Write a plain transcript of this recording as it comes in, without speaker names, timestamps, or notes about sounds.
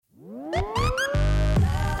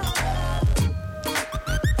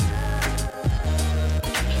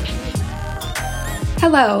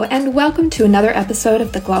Hello, and welcome to another episode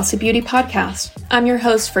of the Glossy Beauty Podcast. I'm your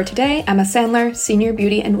host for today, Emma Sandler, Senior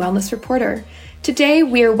Beauty and Wellness Reporter. Today,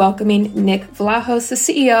 we are welcoming Nick Vlahos, the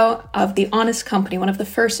CEO of The Honest Company, one of the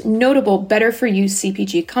first notable better-for-you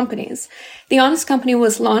CPG companies. The Honest Company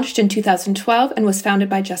was launched in 2012 and was founded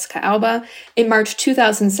by Jessica Alba. In March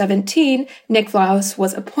 2017, Nick Vlahos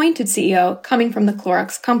was appointed CEO, coming from the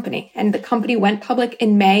Clorox Company, and the company went public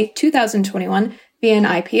in May 2021 via an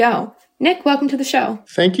IPO. Nick, welcome to the show.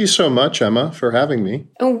 Thank you so much, Emma, for having me.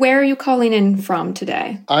 Where are you calling in from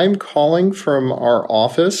today? I'm calling from our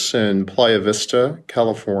office in Playa Vista,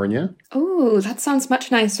 California. Oh, that sounds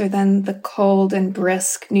much nicer than the cold and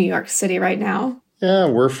brisk New York City right now. Yeah,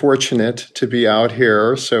 we're fortunate to be out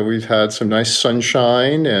here. So we've had some nice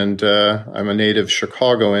sunshine, and I'm a native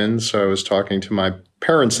Chicagoan, so I was talking to my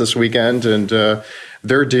parents this weekend, and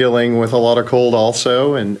they're dealing with a lot of cold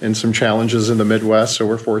also, and some challenges in the Midwest. So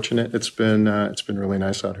we're fortunate. It's been really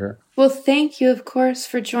nice out here. Well, thank you, of course,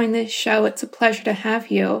 for joining this show. It's a pleasure to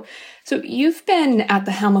have you. So you've been at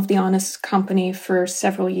the helm of The Honest Company for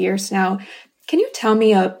several years now. Can you tell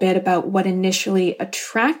me a bit about what initially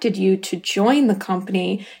attracted you to join the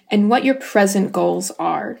company and what your present goals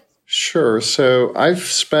are? Sure. So I've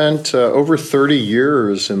spent over 30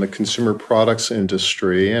 years in the consumer products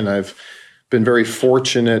industry, and I've been very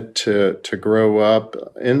fortunate to grow up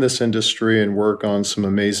in this industry and work on some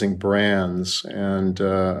amazing brands. And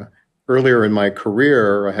earlier in my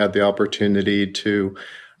career, I had the opportunity to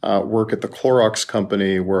work at the Clorox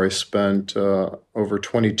Company, where I spent over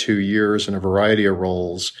 22 years in a variety of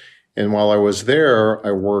roles. And while I was there,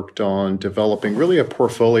 I worked on developing really a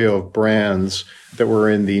portfolio of brands that were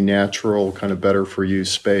in the natural kind of better for you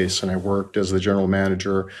space. And I worked as the general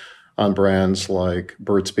manager on brands like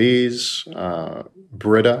Burt's Bees,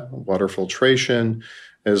 Brita, water filtration,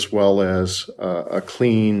 as well as a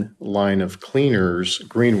clean line of cleaners,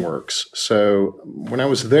 Greenworks. So when I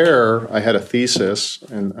was there, I had a thesis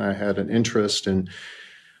and I had an interest in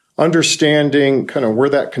understanding kind of where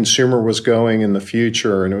that consumer was going in the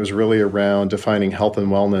future. And it was really around defining health and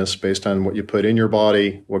wellness based on what you put in your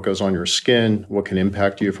body, what goes on your skin, what can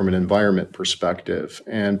impact you from an environment perspective.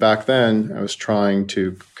 And back then, I was trying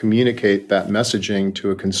to communicate that messaging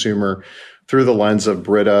to a consumer through the lens of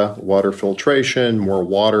Brita, water filtration, more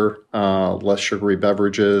water, less sugary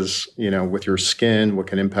beverages, with your skin, what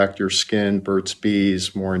can impact your skin, Burt's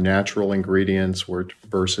Bees, more natural ingredients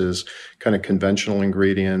versus kind of conventional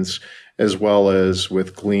ingredients, as well as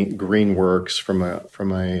with Greenworks from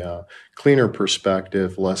a cleaner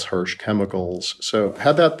perspective, less harsh chemicals. So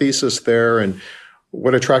had that thesis there, and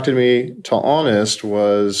what attracted me to Honest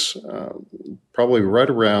was probably right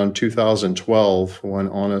around 2012 when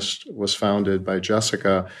Honest was founded by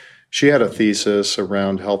Jessica. She had a thesis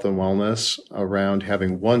around health and wellness, around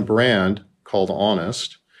having one brand called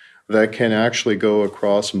Honest that can actually go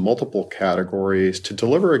across multiple categories to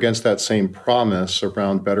deliver against that same promise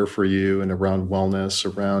around better for you and around wellness,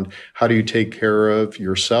 around how do you take care of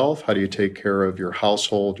yourself, how do you take care of your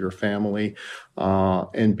household, your family,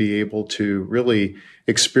 and be able to really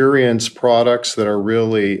experience products that are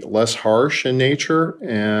really less harsh in nature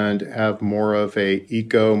and have more of a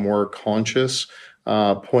more conscious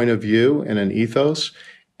point of view and an ethos.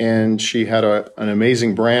 And she had an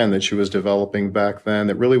amazing brand that she was developing back then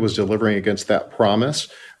that really was delivering against that promise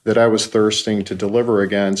that I was thirsting to deliver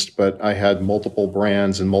against, but I had multiple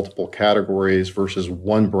brands in multiple categories versus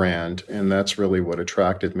one brand, and that's really what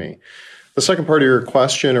attracted me. The second part of your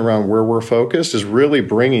question around where we're focused is really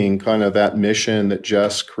bringing kind of that mission that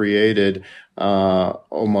Jess created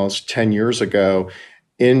almost 10 years ago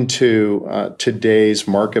into today's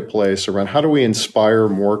marketplace around how do we inspire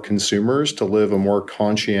more consumers to live a more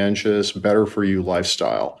conscientious, better for you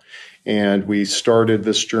lifestyle. And we started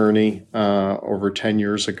this journey over 10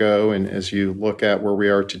 years ago. And as you look at where we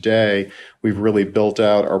are today, we've really built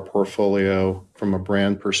out our portfolio from a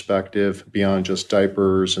brand perspective beyond just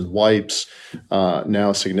diapers and wipes.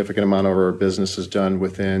 Now a significant amount of our business is done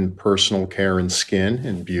within personal care and skin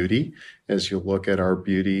and beauty. As you look at our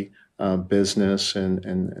beauty business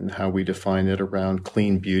and how we define it around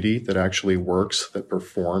clean beauty that actually works, that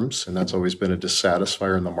performs. And that's always been a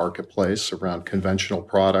dissatisfier in the marketplace around conventional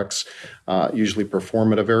products, usually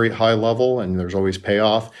perform at a very high level and there's always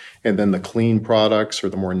payoff. And then the clean products or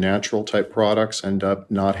the more natural type products end up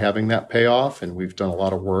not having that payoff. And we've done a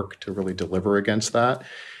lot of work to really deliver against that.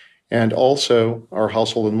 And also our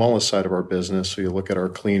household and wellness side of our business. So you look at our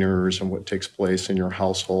cleaners and what takes place in your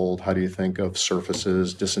household. How do you think of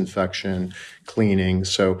surfaces, disinfection, cleaning?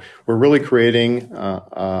 So we're really creating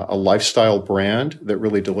a lifestyle brand that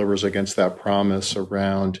really delivers against that promise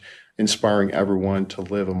around inspiring everyone to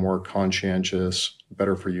live a more conscientious,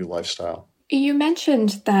 better for you lifestyle. You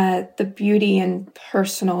mentioned that the beauty and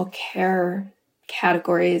personal care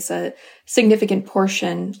category is a significant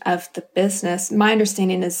portion of the business. My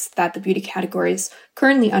understanding is that the beauty category is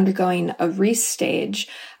currently undergoing a restage.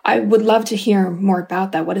 I would love to hear more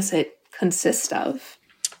about that. What does it consist of?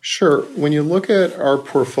 Sure. When you look at our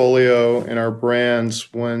portfolio and our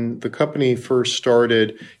brands, when the company first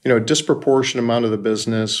started, a disproportionate amount of the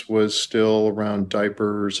business was still around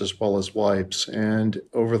diapers as well as wipes. And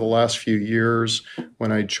over the last few years,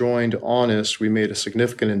 when I joined Honest, we made a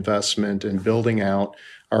significant investment in building out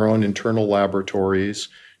our own internal laboratories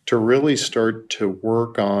to really start to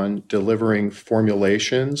work on delivering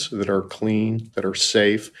formulations that are clean, that are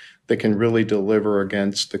safe, that can really deliver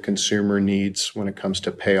against the consumer needs when it comes to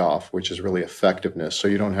payoff, which is really effectiveness. So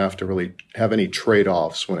you don't have to really have any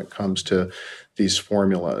trade-offs when it comes to these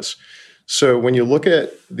formulas. So when you look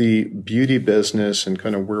at the beauty business and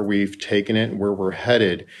kind of where we've taken it and where we're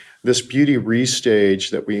headed, this beauty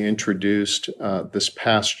restage that we introduced this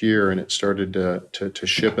past year, and it started to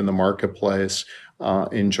ship in the marketplace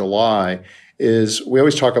in July, is we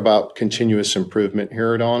always talk about continuous improvement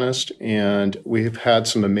here at Honest, and we've had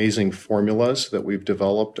some amazing formulas that we've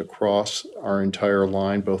developed across our entire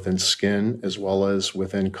line, both in skin as well as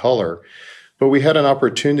within color. But we had an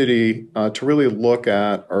opportunity to really look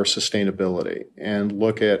at our sustainability and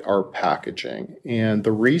look at our packaging. And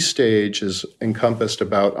the restage has encompassed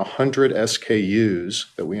about 100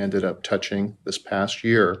 SKUs that we ended up touching this past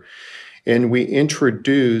year. And we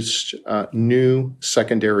introduced new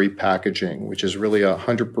secondary packaging, which is really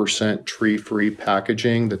 100% tree-free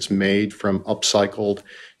packaging that's made from upcycled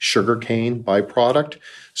sugarcane byproduct.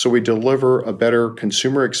 So we deliver a better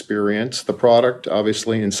consumer experience. The product,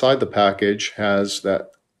 obviously, inside the package has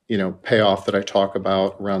that, payoff that I talk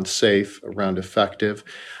about around safe, around effective,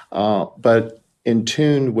 but in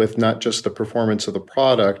tune with not just the performance of the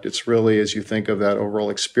product, it's really, as you think of that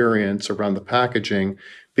overall experience around the packaging,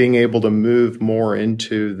 being able to move more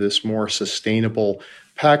into this more sustainable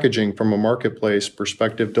packaging from a marketplace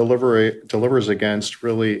perspective delivers against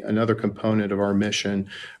really another component of our mission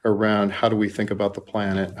around how do we think about the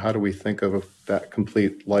planet, how do we think of that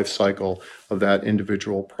complete life cycle of that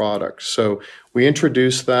individual product. So we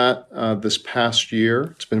introduced that this past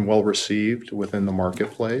year. It's been well received within the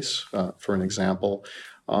marketplace. For an example,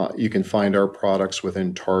 you can find our products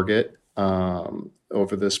within Target.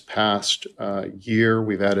 Over this past year,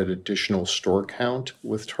 we've added additional store count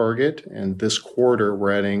with Target, and this quarter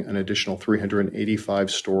we're adding an additional 385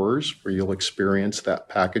 stores where you'll experience that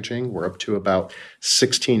packaging. We're up to about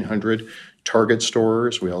 1,600 Target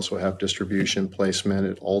stores. We also have distribution placement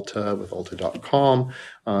at Ulta with Ulta.com,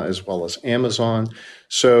 as well as Amazon.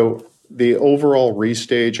 So the overall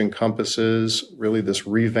restage encompasses really this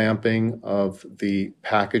revamping of the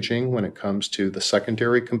packaging when it comes to the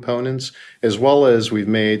secondary components, as well as we've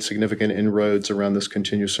made significant inroads around this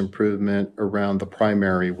continuous improvement around the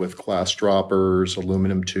primary with glass droppers,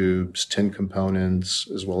 aluminum tubes, tin components,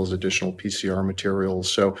 as well as additional PCR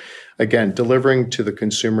materials. So again, delivering to the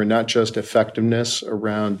consumer not just effectiveness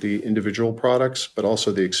around the individual products, but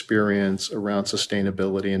also the experience around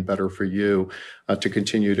sustainability and better for you to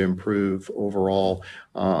continue to improve overall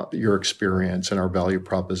your experience and our value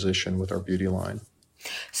proposition with our beauty line.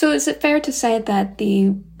 So is it fair to say that the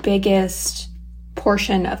biggest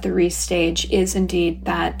portion of the restage is indeed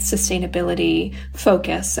that sustainability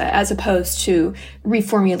focus as opposed to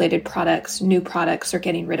reformulated products, new products, or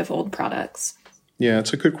getting rid of old products? Yeah,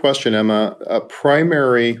 it's a good question, Emma. A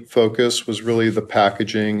primary focus was really the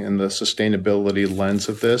packaging and the sustainability lens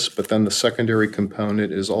of this, but then the secondary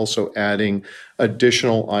component is also adding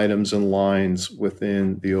additional items and lines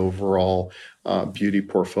within the overall beauty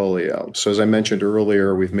portfolio. So as I mentioned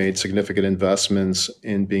earlier, we've made significant investments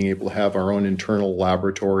in being able to have our own internal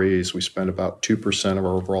laboratories. We spend about 2% of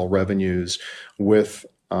our overall revenues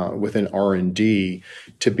within R&D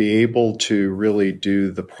to be able to really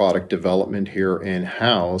do the product development here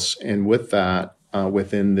in-house. And with that,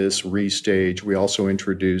 within this restage, we also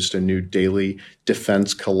introduced a new daily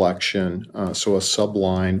defense collection, so a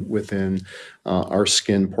subline within our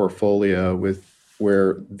skin portfolio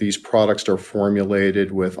where these products are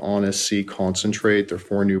formulated with Honest C concentrate. They're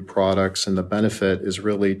 4 new products, and the benefit is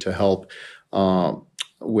really to help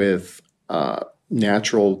with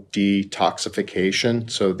natural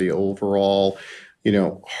detoxification. So the overall,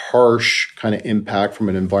 harsh kind of impact from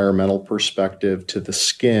an environmental perspective to the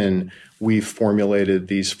skin, we've formulated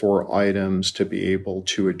these 4 items to be able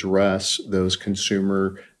to address those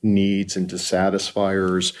consumer needs and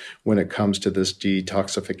dissatisfiers when it comes to this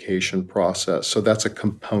detoxification process. So that's a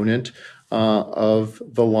component of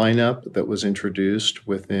the lineup that was introduced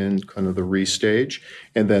within kind of the restage.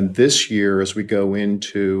 And then this year, as we go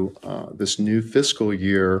into this new fiscal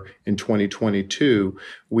year in 2022,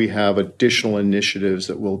 we have additional initiatives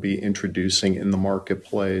that we'll be introducing in the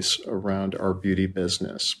marketplace around our beauty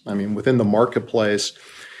business. I mean, within the marketplace,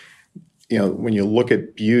 when you look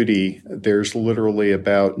at beauty, there's literally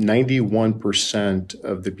about 91%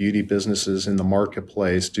 of the beauty businesses in the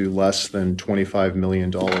marketplace do less than $25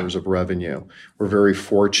 million of revenue. We're very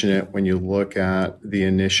fortunate when you look at the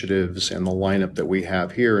initiatives and the lineup that we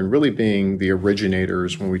have here, and really being the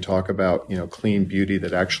originators when we talk about, clean beauty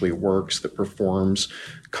that actually works, that performs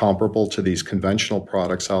comparable to these conventional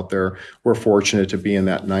products out there. We're fortunate to be in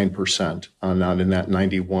that 9%, not in that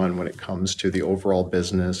 91 when it comes to the overall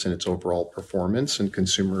business and its overall performance. And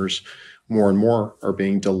consumers more and more are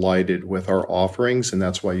being delighted with our offerings. And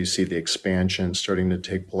that's why you see the expansion starting to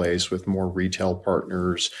take place with more retail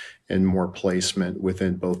partners and more placement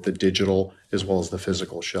within both the digital as well as the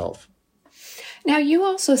physical shelf. Now, you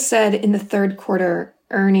also said in the third quarter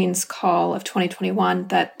earnings call of 2021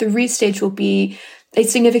 that the restage will be a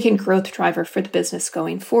significant growth driver for the business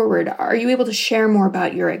going forward. Are you able to share more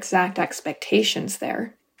about your exact expectations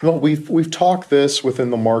there? Well, we've talked this within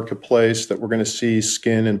the marketplace that we're going to see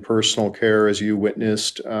skin and personal care, as you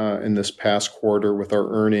witnessed in this past quarter with our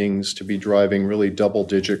earnings, to be driving really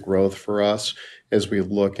double-digit growth for us as we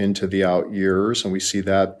look into the out years, and we see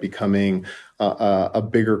that becoming a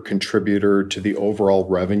bigger contributor to the overall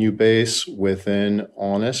revenue base within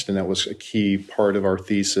Honest, and that was a key part of our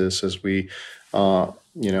thesis as we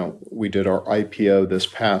did our IPO this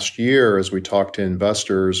past year. As we talked to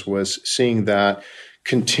investors, was seeing that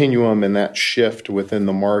continuum and that shift within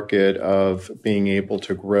the market of being able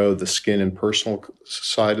to grow the skin and personal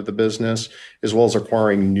side of the business, as well as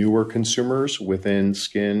acquiring newer consumers within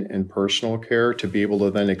skin and personal care to be able to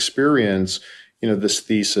then experience, this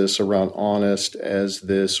thesis around Honest as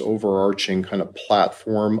this overarching kind of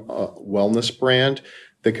platform wellness brand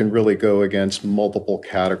that can really go against multiple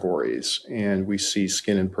categories. And we see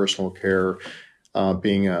skin and personal care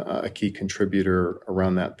being a key contributor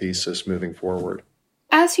around that thesis moving forward.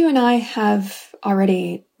 As you and I have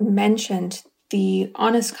already mentioned, the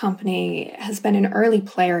Honest Company has been an early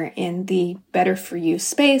player in the better for you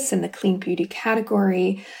space in the clean beauty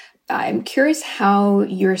category. I'm curious how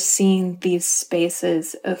you're seeing these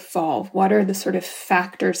spaces evolve. What are the sort of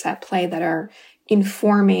factors at play that are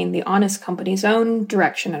informing the Honest Company's own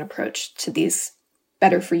direction and approach to these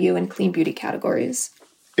better for you and clean beauty categories?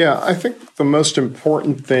 Yeah, I think the most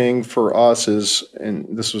important thing for us is,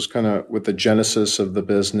 and this was kind of with the genesis of the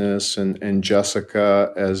business and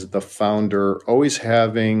Jessica as the founder, always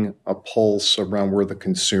having a pulse around where the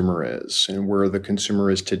consumer is and where the consumer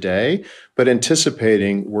is today, but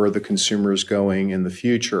anticipating where the consumer is going in the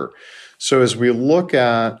future. So as we look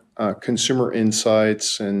at consumer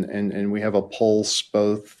insights and we have a pulse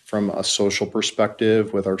both from a social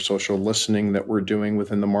perspective with our social listening that we're doing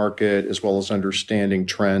within the market, as well as understanding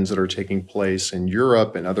trends that are taking place in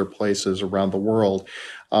Europe and other places around the world,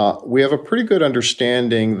 we have a pretty good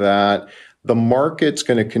understanding that the market's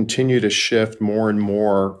going to continue to shift more and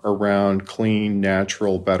more around clean,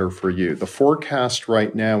 natural, better for you. The forecast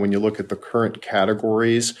right now, when you look at the current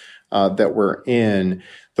categories that we're in,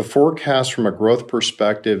 the forecast from a growth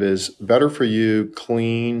perspective is better for you,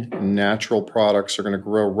 clean, natural products are going to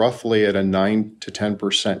grow roughly at a 9 to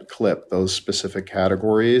 10% clip, those specific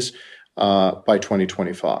categories, by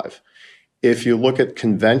 2025. If you look at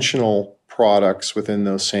conventional products within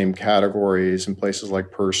those same categories in places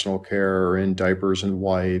like personal care or in diapers and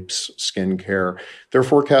wipes, skincare, they're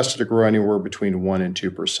forecasted to grow anywhere between 1 and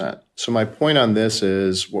 2%. So my point on this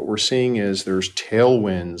is what we're seeing is there's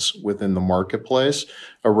tailwinds within the marketplace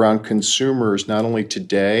around consumers, not only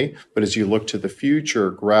today, but as you look to the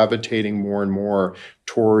future, gravitating more and more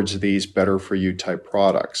towards these better for you type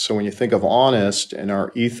products. So when you think of Honest and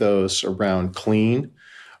our ethos around clean,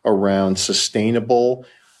 around sustainable,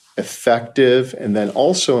 effective, and then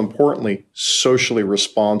also importantly, socially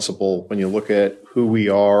responsible when you look at who we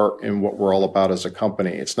are and what we're all about as a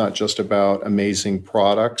company. It's not just about amazing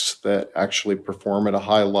products that actually perform at a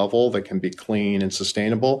high level that can be clean and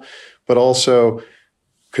sustainable, but also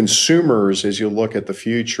consumers, as you look at the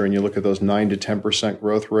future and you look at those 9 to 10%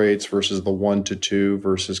 growth rates versus the 1 to 2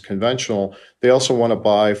 versus conventional, they also want to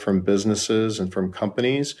buy from businesses and from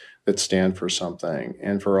companies that stand for something.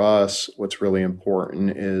 And for us, what's really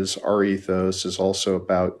important is our ethos is also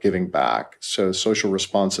about giving back. So social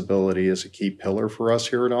responsibility is a key pillar for us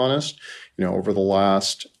here at Honest. Over the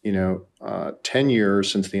last, 10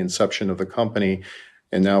 years since the inception of the company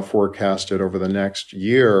and now forecasted over the next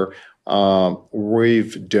year,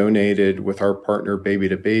 we've donated with our partner Baby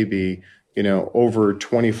to Baby, over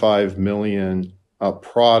 25 million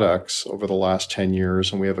products over the last 10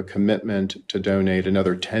 years. And we have a commitment to donate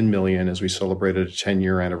another 10 million as we celebrated a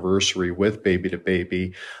 10-year anniversary with Baby to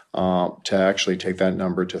Baby, to actually take that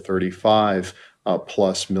number to 35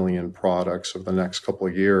 plus million products over the next couple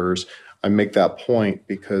of years. I make that point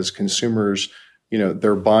because consumers,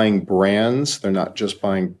 they're buying brands. They're not just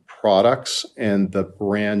buying products, and the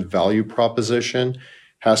brand value proposition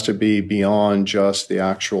has to be beyond just the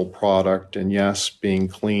actual product. And yes, being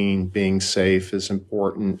clean, being safe is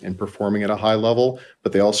important and performing at a high level,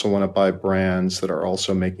 but they also want to buy brands that are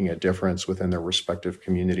also making a difference within their respective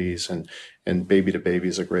communities. And Baby to Baby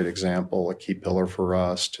is a great example, a key pillar for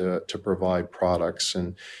us to provide products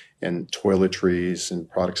and toiletries and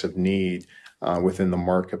products of need within the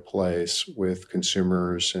marketplace with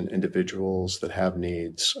consumers and individuals that have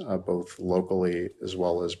needs, both locally as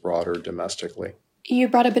well as broader domestically. You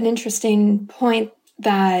brought up an interesting point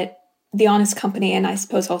that The Honest Company, and I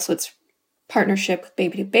suppose also its partnership with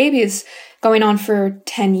Baby to Baby, is going on for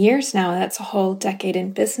 10 years now. That's a whole decade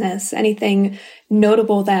in business. Anything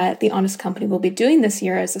notable that The Honest Company will be doing this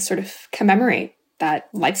year as a sort of commemorate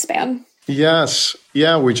that lifespan? Yes.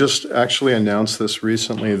 Yeah, we just actually announced this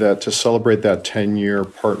recently, that to celebrate that 10-year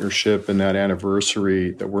partnership and that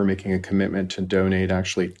anniversary, that we're making a commitment to donate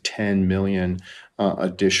actually 10 million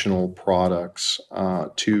additional products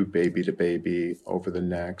to Baby over the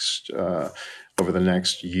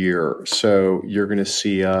next year. So you're going to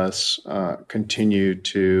see us continue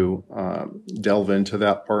to delve into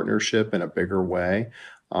that partnership in a bigger way.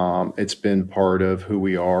 It's been part of who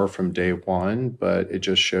we are from day one, but it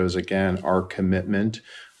just shows, again, our commitment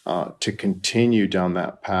to continue down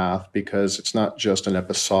that path, because it's not just an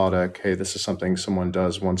episodic, hey, this is something someone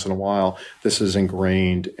does once in a while. This is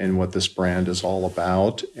ingrained in what this brand is all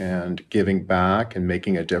about, and giving back and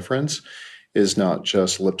making a difference is not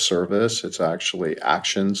just lip service. It's actually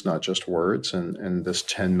actions, not just words. And this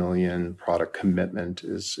 10 million product commitment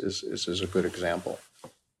is a good example.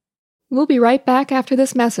 We'll be right back after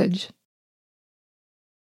this message.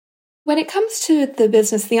 When it comes to the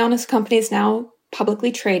business, The Honest Company is now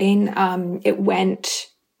publicly trading. It went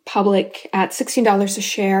public at $16 a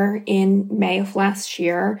share in May of last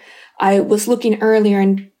year. I was looking earlier,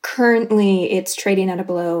 and currently it's trading at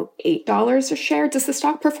below $8 a share. Does the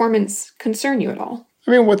stock performance concern you at all?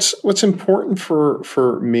 I mean, what's important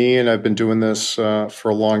for me, and I've been doing this for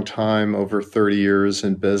a long time, over 30 years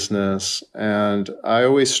in business, and I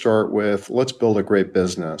always start with, let's build a great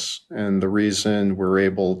business. And the reason we're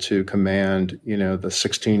able to command, the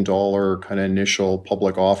 $16 kind of initial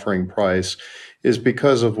public offering price is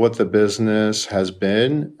because of what the business has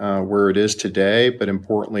been, where it is today, but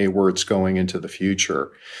importantly, where it's going into the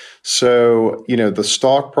future. So, the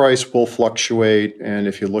stock price will fluctuate. And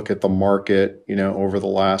if you look at the market, over the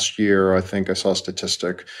last year, I think I saw a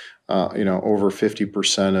statistic, over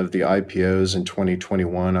 50% of the IPOs in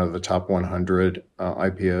 2021 out of the top 100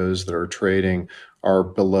 IPOs that are trading are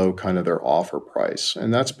below kind of their offer price.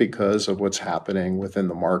 And that's because of what's happening within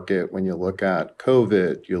the market. When you look at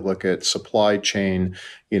COVID, you look at supply chain,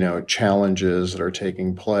 challenges that are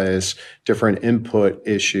taking place, different input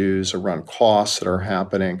issues around costs that are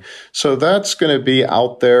happening. So that's going to be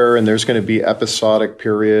out there, and there's going to be episodic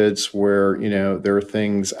periods where, there are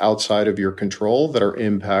things outside of your control that are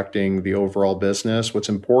impacting the overall business. What's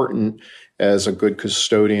important as a good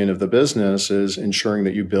custodian of the business is ensuring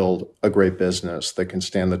that you build a great business that can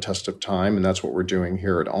stand the test of time. And that's what we're doing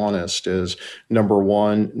here at Honest is, number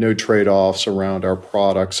one, no trade-offs around our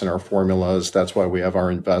products and our formulas. That's why we have our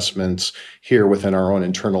investments here within our own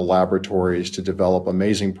internal laboratories to develop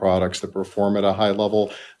amazing products that perform at a high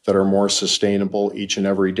level, that are more sustainable each and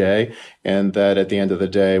every day, and that at the end of the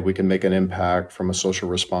day, we can make an impact from a social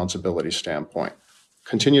responsibility standpoint.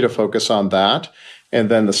 Continue to focus on that. And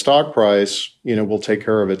then the stock price, will take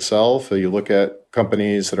care of itself. You look at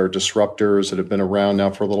companies that are disruptors that have been around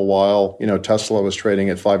now for a little while. Tesla was trading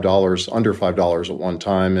at $5, under $5 at one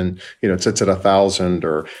time, and, it sits at 1,000.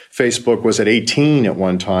 Or Facebook was at 18 at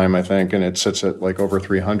one time, I think, and it sits at like over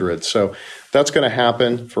 300. So that's going to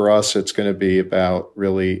happen for us. It's going to be about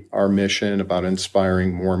really our mission, about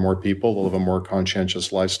inspiring more and more people to live a more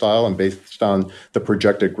conscientious lifestyle. And based on the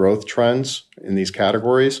projected growth trends in these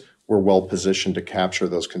categories, we're well positioned to capture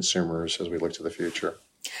those consumers as we look to the future.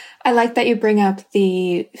 I like that you bring up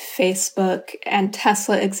the Facebook and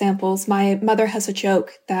Tesla examples. My mother has a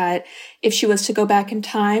joke that if she was to go back in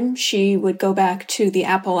time, she would go back to the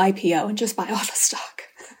Apple IPO and just buy all the stock.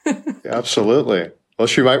 Yeah, absolutely. Well,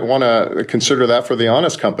 she might want to consider that for The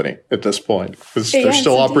Honest Company at this point, because there's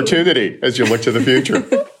still opportunity as you look to the future.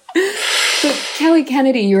 Kelly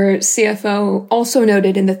Kennedy, your CFO, also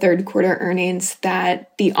noted in the third quarter earnings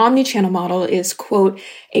that the omnichannel model is, quote,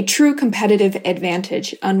 a true competitive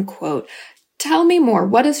advantage, unquote. Tell me more.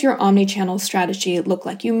 What does your omnichannel strategy look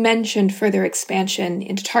like? You mentioned further expansion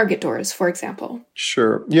into Target doors, for example.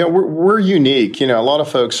 Sure. Yeah, we're unique. A lot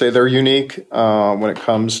of folks say they're unique when it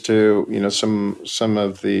comes to some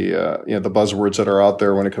of the the buzzwords that are out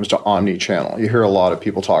there when it comes to omnichannel. You hear a lot of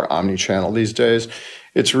people talk omnichannel these days.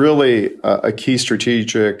 It's really a key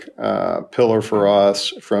strategic pillar for us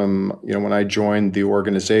from when I joined the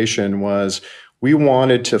organization was we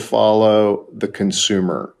wanted to follow the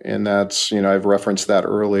consumer. And that's, I've referenced that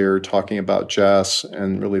earlier, talking about Jess,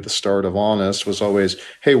 and really the start of Honest was always,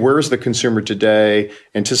 hey, where's the consumer today?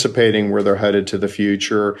 Anticipating where they're headed to the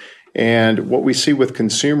future. And what we see with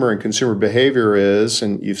consumer and consumer behavior is,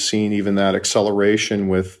 and you've seen even that acceleration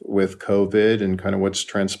with COVID and kind of what's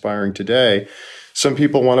transpiring today, some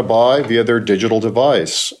people want to buy via their digital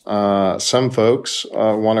device. Some folks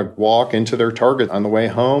want to walk into their Target on the way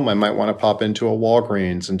home. I might want to pop into a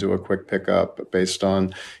Walgreens and do a quick pickup based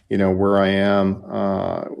on, where I am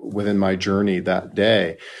within my journey that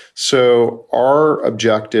day. So our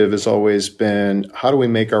objective has always been, how do we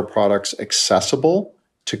make our products accessible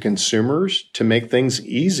to consumers to make things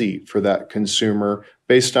easy for that consumer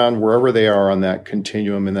based on wherever they are on that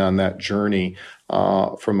continuum and on that journey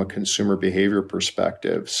from a consumer behavior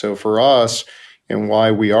perspective. So for us, and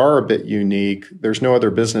why we are a bit unique, there's no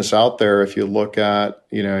other business out there. If you look at,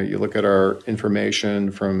 you look at our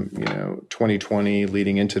information from, 2020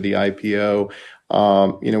 leading into the IPO,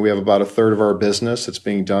 we have about a third of our business that's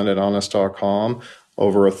being done at honest.com.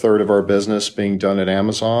 Over a third of our business being done at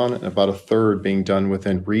Amazon, and about a third being done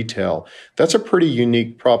within retail. That's a pretty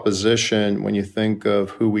unique proposition when you think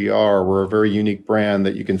of who we are. We're a very unique brand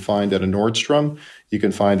that you can find at a Nordstrom, you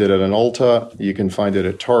can find it at an Ulta, you can find it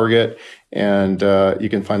at Target, and you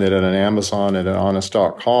can find it at an Amazon and at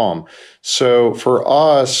honest.com. So for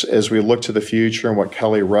us, as we look to the future and what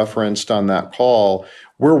Kelly referenced on that call,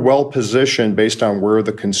 we're well positioned based on where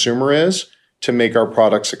the consumer is to make our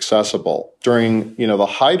products accessible. During, the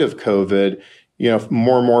height of COVID,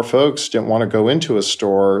 more and more folks didn't want to go into a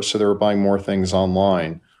store, so they were buying more things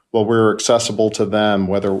online. Well, we were accessible to them,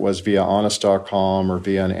 whether it was via honest.com or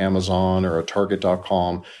via an Amazon or a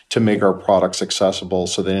target.com, to make our products accessible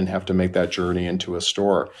so they didn't have to make that journey into a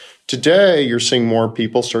store. Today, you're seeing more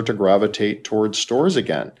people start to gravitate towards stores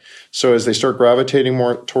again. So as they start gravitating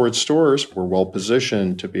more towards stores, we're well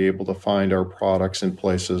positioned to be able to find our products in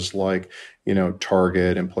places like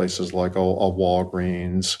Target and places like a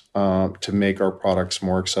Walgreens to make our products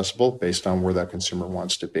more accessible based on where that consumer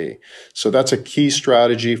wants to be. So that's a key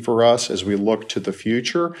strategy for us as we look to the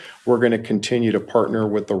future. We're going to continue to partner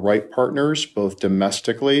with the right partners, both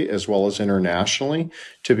domestically as well as internationally,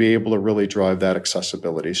 to be able to really drive that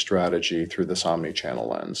accessibility strategy through this omni-channel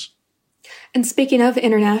lens. And speaking of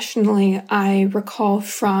internationally, I recall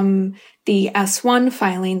from the S1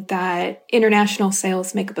 filing that international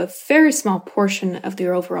sales make up a very small portion of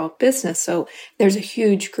their overall business. So there's a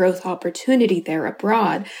huge growth opportunity there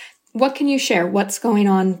abroad. What can you share? What's going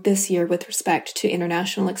on this year with respect to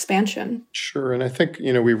international expansion? Sure. And I think,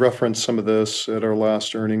 we referenced some of this at our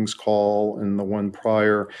last earnings call and the one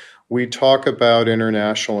prior. We talk about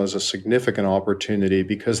international as a significant opportunity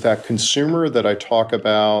because that consumer that I talk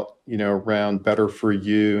about, around better for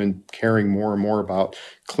you and caring more and more about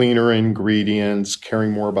cleaner ingredients,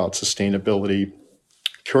 caring more about sustainability,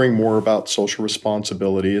 caring more about social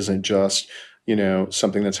responsibility isn't just,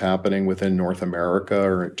 something that's happening within North America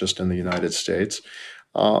or just in the United States.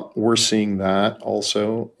 We're seeing that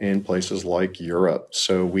also in places like Europe.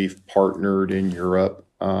 So we've partnered in Europe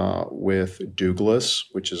with Douglas,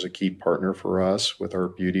 which is a key partner for us with our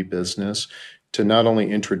beauty business, to not only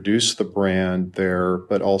introduce the brand there,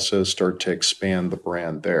 but also start to expand the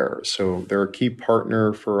brand there. So they're a key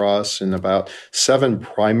partner for us in about 7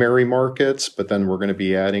 primary markets, but then we're going to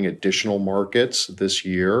be adding additional markets this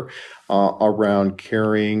year around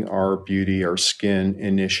carrying our beauty, our skin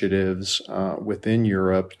initiatives within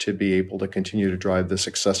Europe to be able to continue to drive this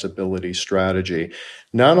accessibility strategy.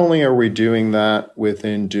 Not only are we doing that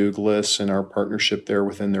within Douglas and our partnership there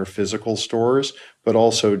within their physical stores, but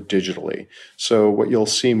also digitally. So what you'll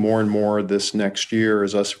see more and more this next year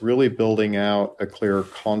is us really building out a clear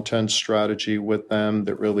content strategy with them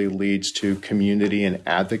that really leads to community and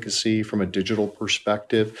advocacy from a digital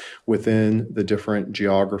perspective within the different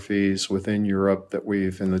geographies within Europe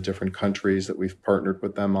in the different countries that we've partnered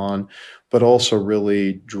with them on, but also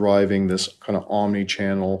really driving this kind of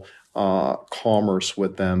omni-channel commerce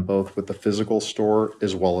with them, both with the physical store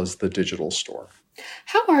as well as the digital store.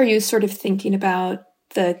 How are you sort of thinking about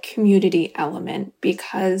the community element,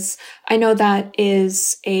 because I know that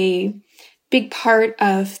is a big part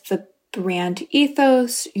of the brand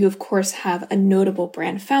ethos. You, of course, have a notable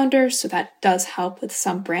brand founder, so that does help with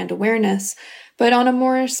some brand awareness. But on a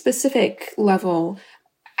more specific level,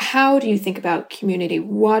 how do you think about community?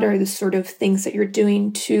 What are the sort of things that you're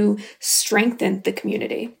doing to strengthen the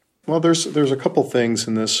community? Well, there's a couple things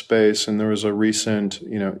in this space, and there was a recent,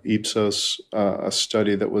 Ipsos a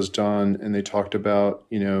study that was done, and they talked about,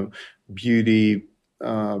 beauty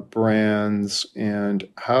brands and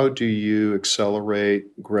how do you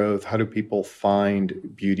accelerate growth? How do people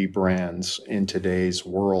find beauty brands in today's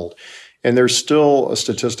world? And there's still a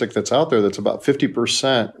statistic that's out there that's about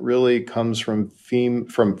 50% really comes from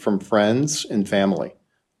friends and family.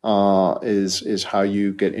 Is how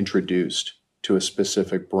you get introduced to a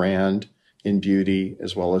specific brand in beauty,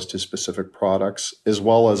 as well as to specific products, as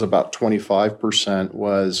well as about 25%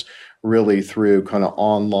 was really through kind of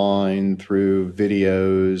online, through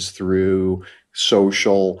videos, through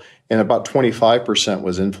social, and about 25%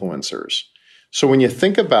 was influencers. So when you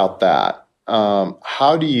think about that,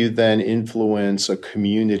 how do you then influence a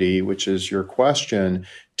community, which is your question,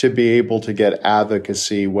 to be able to get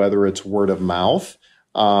advocacy, whether it's word of mouth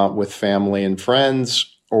with family and friends,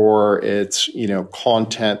 or it's,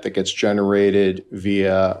 content that gets generated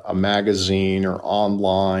via a magazine or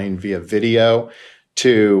online via video,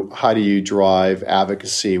 to how do you drive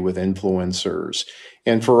advocacy with influencers?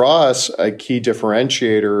 And for us, a key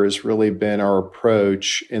differentiator has really been our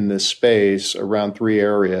approach in this space around three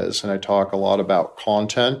areas. And I talk a lot about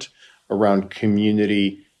content, around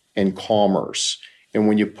community, and commerce. And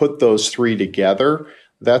when you put those three together,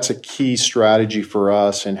 that's a key strategy for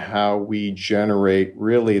us in how we generate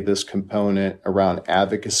really this component around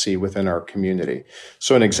advocacy within our community.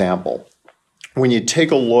 So an example, when you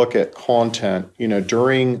take a look at content,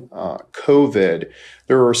 during COVID,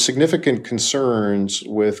 there were significant concerns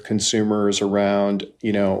with consumers around,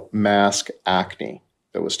 mask acne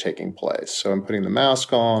that was taking place. So I'm putting the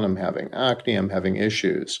mask on, I'm having acne, I'm having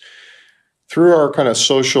issues. Through our kind of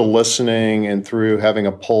social listening and through having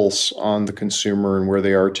a pulse on the consumer and where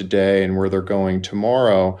they are today and where they're going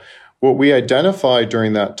tomorrow, what we identified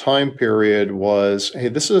during that time period was, hey,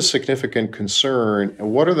 this is a significant concern.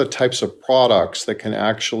 And what are the types of products that can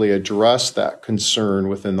actually address that concern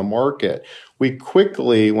within the market? We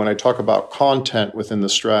quickly, when I talk about content within the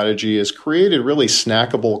strategy, is created really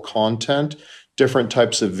snackable content, different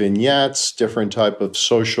types of vignettes, different type of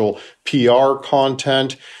social PR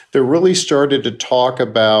content that really started to talk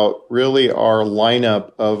about really our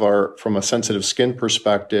lineup of from a sensitive skin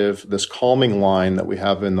perspective, this calming line that we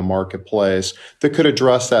have in the marketplace that could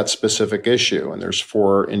address that specific issue. And there's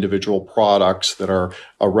 4 individual products that are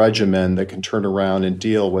a regimen that can turn around and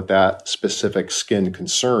deal with that specific skin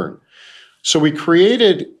concern. So we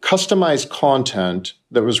created customized content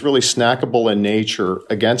that was really snackable in nature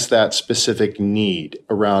against that specific need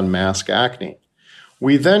around mask acne.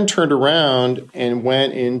 We then turned around and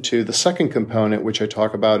went into the second component, which I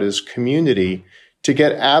talk about is community, to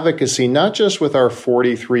get advocacy, not just with our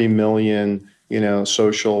 43 million,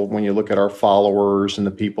 social, when you look at our followers and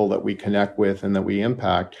the people that we connect with and that we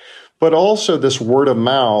impact, but also this word of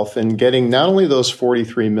mouth and getting not only those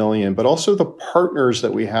 43 million, but also the partners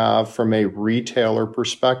that we have from a retailer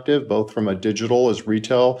perspective, both from a digital as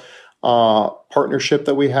retail partnership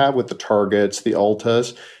that we have with the Targets, the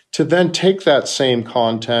Ultas, to then take that same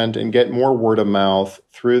content and get more word of mouth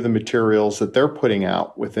through the materials that they're putting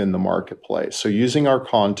out within the marketplace. So using our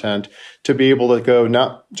content to be able to go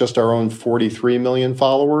not just our own 43 million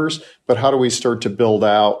followers, but how do we start to build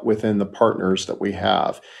out within the partners that we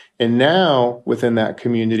have? And now within that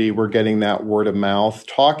community, we're getting that word of mouth,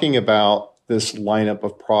 talking about this lineup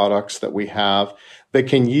of products that we have that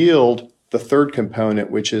can yield the third component,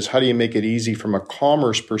 which is how do you make it easy from a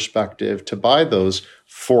commerce perspective to buy those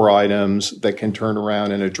 4 items that can turn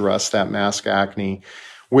around and address that mask acne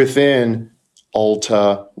within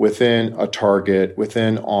Ulta, within a Target,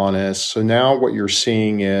 within Honest. So now what you're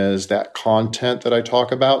seeing is that content that I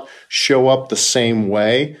talk about show up the same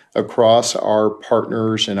way across our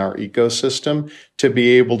partners in our ecosystem to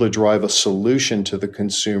be able to drive a solution to the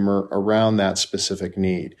consumer around that specific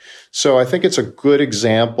need. So I think it's a good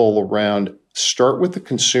example around start with the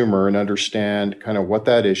consumer and understand kind of what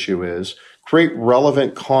that issue is, create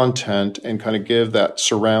relevant content and kind of give that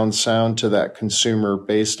surround sound to that consumer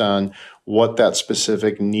based on what that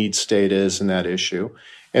specific need state is in that issue,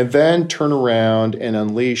 and then turn around and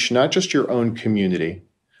unleash not just your own community,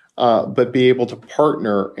 but be able to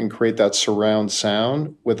partner and create that surround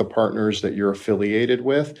sound with the partners that you're affiliated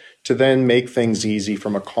with to then make things easy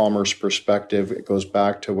from a commerce perspective. It goes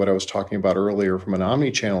back to what I was talking about earlier from an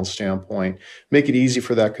omni-channel standpoint. Make it easy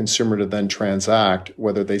for that consumer to then transact,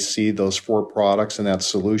 whether they see those 4 products and that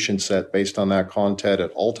solution set based on that content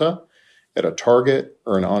at Ulta, at a Target,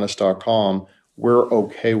 or an Honest.com. We're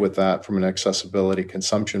okay with that from an accessibility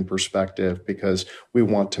consumption perspective because we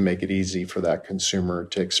want to make it easy for that consumer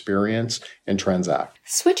to experience and transact.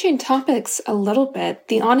 Switching topics a little bit,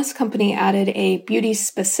 the Honest Company added a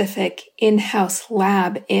beauty-specific in-house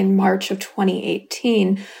lab in March of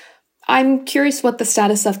 2018. I'm curious what the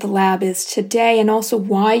status of the lab is today and also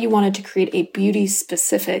why you wanted to create a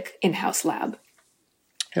beauty-specific in-house lab.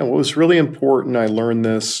 Yeah, what was really important, I learned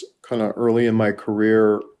this kind of early in my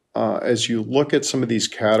career, as you look at some of these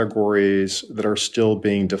categories that are still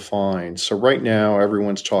being defined. So right now,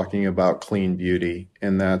 everyone's talking about clean beauty,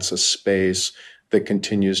 and that's a space that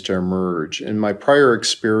continues to emerge. In my prior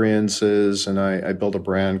experiences, and I built a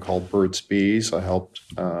brand called Burt's Bees. I helped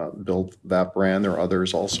build that brand. There are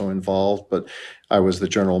others also involved, but I was the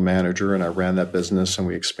general manager and I ran that business, and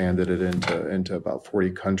we expanded it into about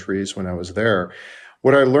 40 countries when I was there.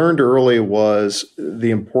 What I learned early was the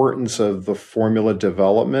importance of the formula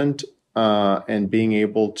development and being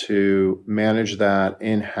able to manage that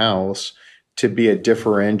in-house to be a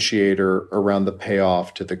differentiator around the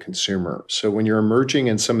payoff to the consumer. So when you're emerging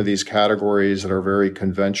in some of these categories that are very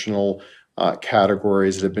conventional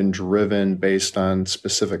categories that have been driven based on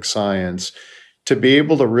specific science, to be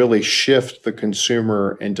able to really shift the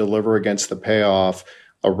consumer and deliver against the payoff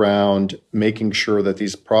around making sure that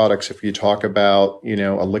these products, if you talk about,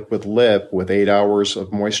 a liquid lip with 8 hours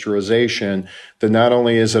of moisturization, then not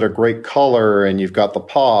only is it a great color and you've got the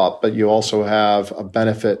pop, but you also have a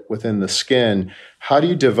benefit within the skin. How do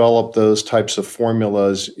you develop those types of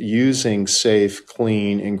formulas using safe,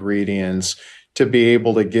 clean ingredients to be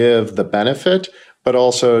able to give the benefit, but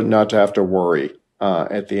also not to have to worry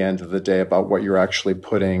at the end of the day about what you're actually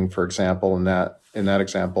putting, for example, in that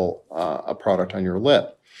example, a product on your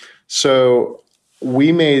lip. So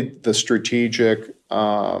we made the strategic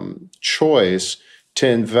choice to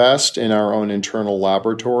invest in our own internal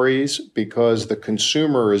laboratories because the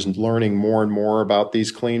consumer is learning more and more about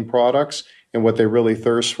these clean products. And what they really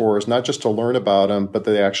thirst for is not just to learn about them, but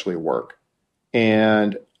that they actually work.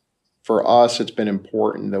 And for us, it's been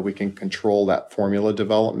important that we can control that formula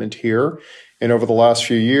development here. And over the last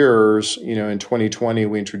few years, in 2020,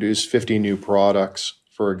 we introduced 50 new products,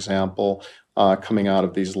 for example, coming out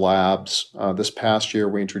of these labs. This past year,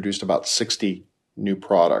 we introduced about 60 new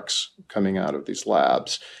products coming out of these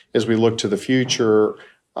labs. As we look to the future,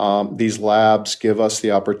 these labs give us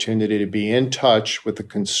the opportunity to be in touch with the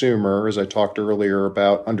consumer, as I talked earlier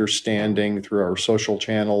about understanding through our social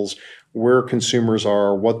channels where consumers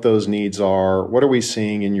are, what those needs are, what are we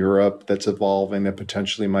seeing in Europe that's evolving that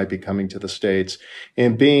potentially might be coming to the States,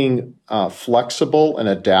 and being flexible and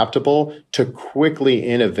adaptable to quickly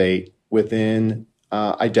innovate within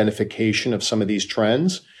identification of some of these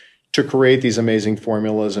trends to create these amazing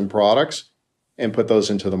formulas and products and put those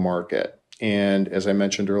into the market. And as I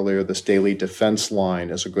mentioned earlier, this daily defense line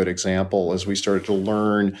is a good example as we started to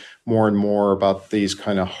learn more and more about these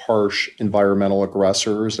kind of harsh environmental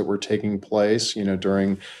aggressors that were taking place,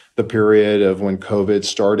 during the period of when COVID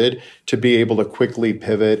started, to be able to quickly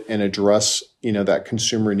pivot and address, that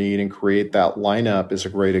consumer need and create that lineup is a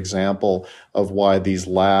great example of why these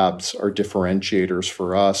labs are differentiators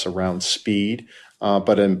for us around speed,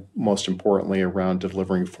 but most importantly around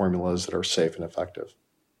delivering formulas that are safe and effective.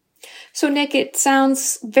 So, Nick, it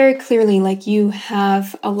sounds very clearly like you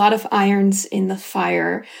have a lot of irons in the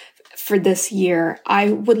fire for this year.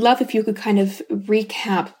 I would love if you could kind of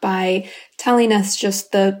recap by telling us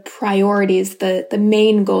just the priorities, the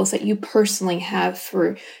main goals that you personally have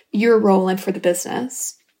for your role and for the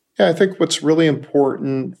business. Yeah, I think what's really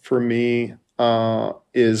important for me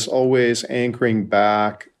is always anchoring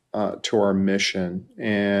back to our mission.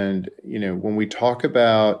 And, when we talk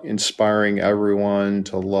about inspiring everyone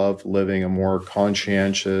to love living a more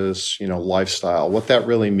conscientious, lifestyle, what that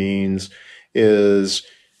really means is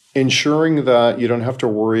ensuring that you don't have to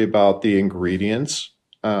worry about the ingredients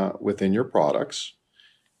within your products,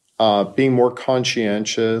 being more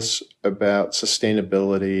conscientious about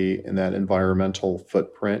sustainability and that environmental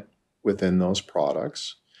footprint within those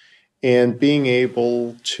products. And being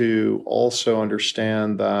able to also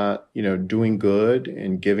understand that, doing good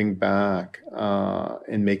and giving back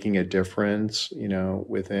and making a difference,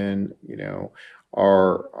 within,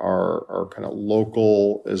 our kind of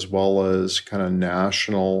local as well as kind of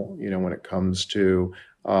national, when it comes to,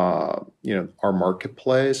 our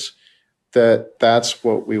marketplace that's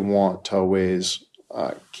what we want to always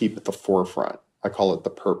keep at the forefront. I call it the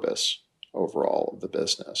purpose overall of the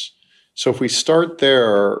business. So if we start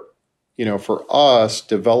there, for us,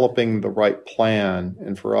 developing the right plan,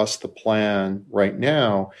 and for us, the plan right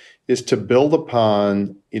now is to build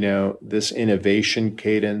upon, this innovation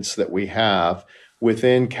cadence that we have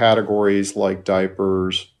within categories like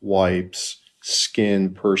diapers, wipes,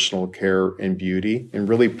 skin, personal care, and beauty, and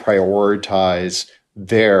really prioritize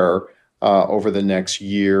there over the next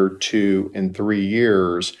year, 2 and 3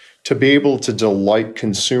 years to be able to delight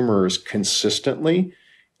consumers consistently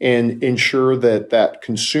and ensure that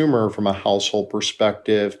consumer from a household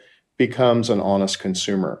perspective becomes an honest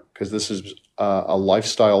consumer, because this is a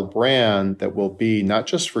lifestyle brand that will be not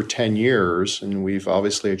just for 10 years, and we've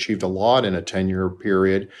obviously achieved a lot in a 10-year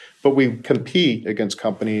period, but we compete against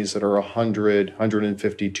companies that are 100,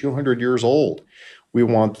 150, 200 years old. We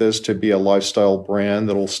want this to be a lifestyle brand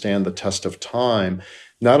that will stand the test of time,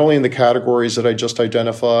 not only in the categories that I just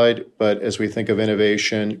identified, but as we think of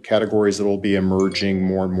innovation, categories that will be emerging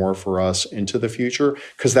more and more for us into the future,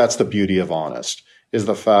 because that's the beauty of Honest, is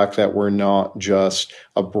the fact that we're not just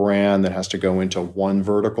a brand that has to go into one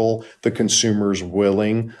vertical. The consumer's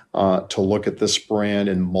willing to look at this brand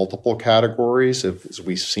in multiple categories, as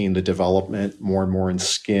we've seen the development more and more in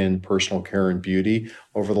skin, personal care, and beauty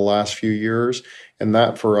over the last few years. And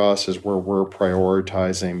that for us is where we're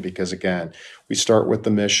prioritizing, because again, we start with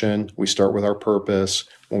the mission, we start with our purpose.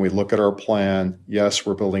 When we look at our plan, yes,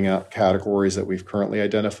 we're building out categories that we've currently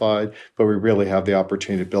identified, but we really have the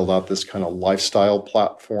opportunity to build out this kind of lifestyle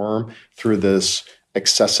platform through this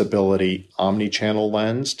accessibility omni-channel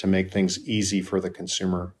lens to make things easy for the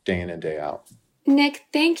consumer day in and day out. Nick,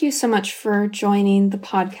 thank you so much for joining the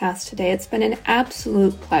podcast today. It's been an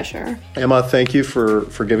absolute pleasure. Emma, thank you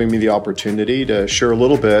for giving me the opportunity to share a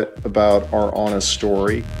little bit about our Honest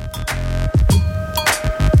story.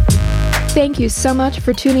 Thank you so much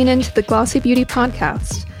for tuning in to the Glossy Beauty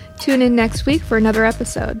Podcast. Tune in next week for another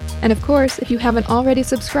episode. And of course, if you haven't already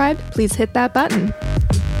subscribed, please hit that button.